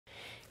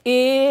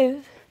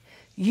If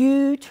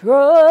you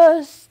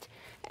trust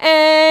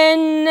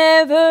and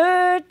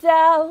never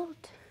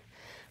doubt,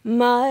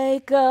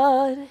 my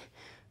God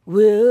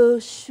will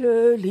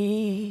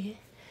surely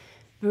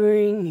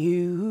bring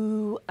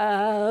you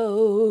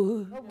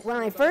out. When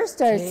I first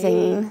started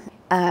singing,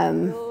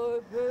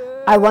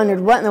 I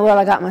wondered what in the world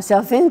I got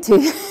myself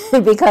into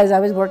because I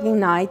was working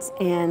nights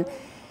and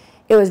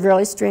it was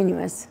really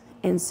strenuous.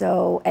 And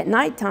so at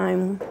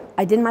nighttime,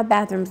 I did my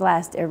bathrooms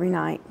last every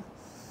night.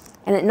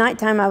 And at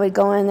nighttime, I would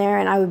go in there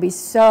and I would be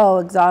so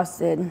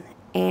exhausted.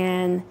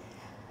 And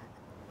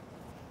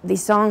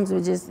these songs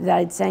that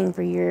I'd sang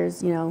for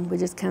years, would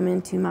just come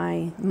into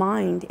my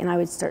mind and I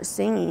would start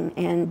singing.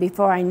 And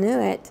before I knew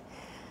it,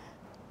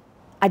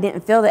 I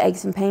didn't feel the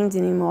aches and pains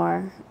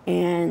anymore.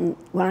 And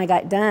when I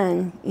got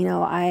done,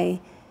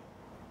 I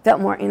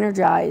felt more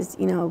energized,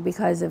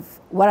 because of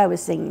what I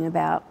was singing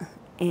about.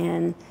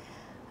 And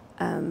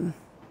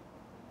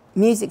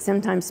music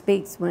sometimes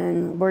speaks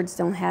when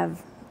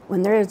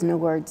when there is no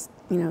words,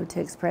 to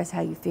express how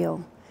you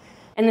feel.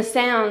 And the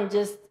sound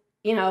just,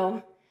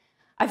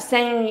 I've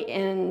sang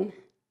in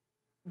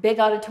big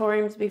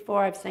auditoriums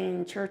before, I've sang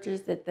in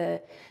churches that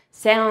the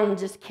sound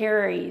just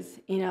carries,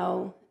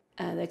 the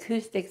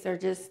acoustics are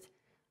just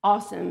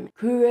awesome.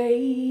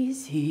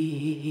 Crazy,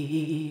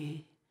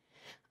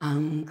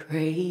 I'm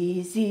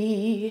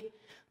crazy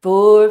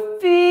for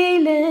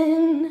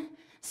feeling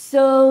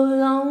so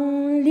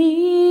lonely.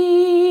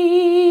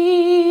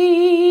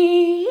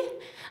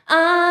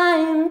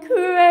 I'm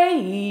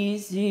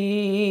crazy,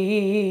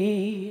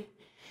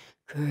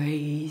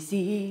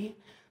 crazy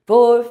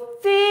for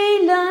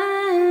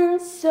feeling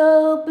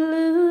so blue.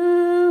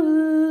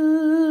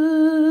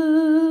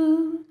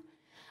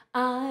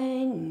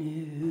 I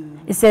knew.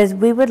 It says,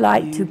 we would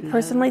like to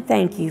personally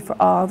thank you for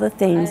all the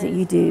things that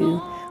you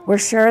do. We're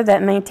sure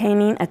that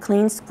maintaining a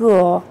clean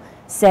school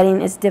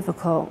setting is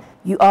difficult.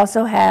 You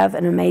also have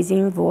an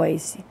amazing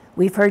voice.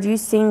 We've heard you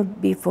sing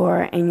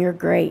before and you're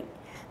great.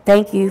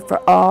 Thank you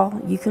for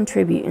all you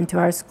contribute into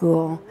our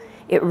school.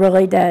 It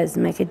really does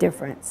make a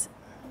difference.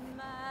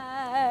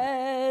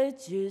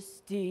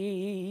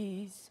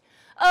 Majesties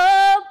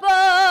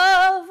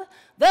above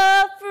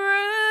the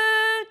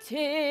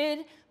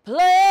fruited plains.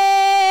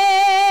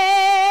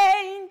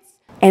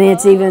 And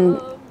it's even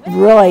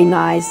really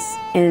nice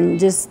and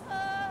just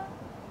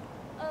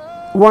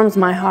warms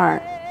my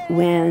heart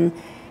when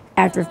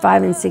after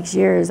 5 and 6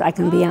 years I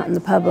can be out in the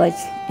public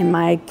in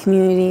my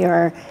community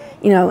or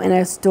in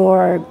a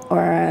store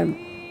or a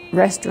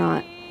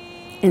restaurant,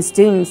 and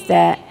students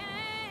that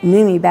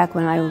knew me back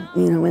when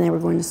when they were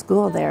going to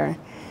school there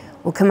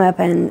will come up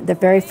and the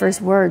very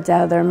first words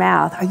out of their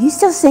mouth, "Are you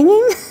still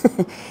singing?"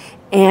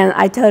 And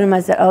I told him, I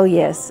said, "Oh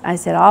yes." I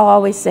said, "I'll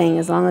always sing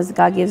as long as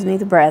God gives me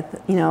the breath.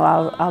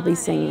 I'll be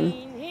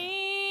singing."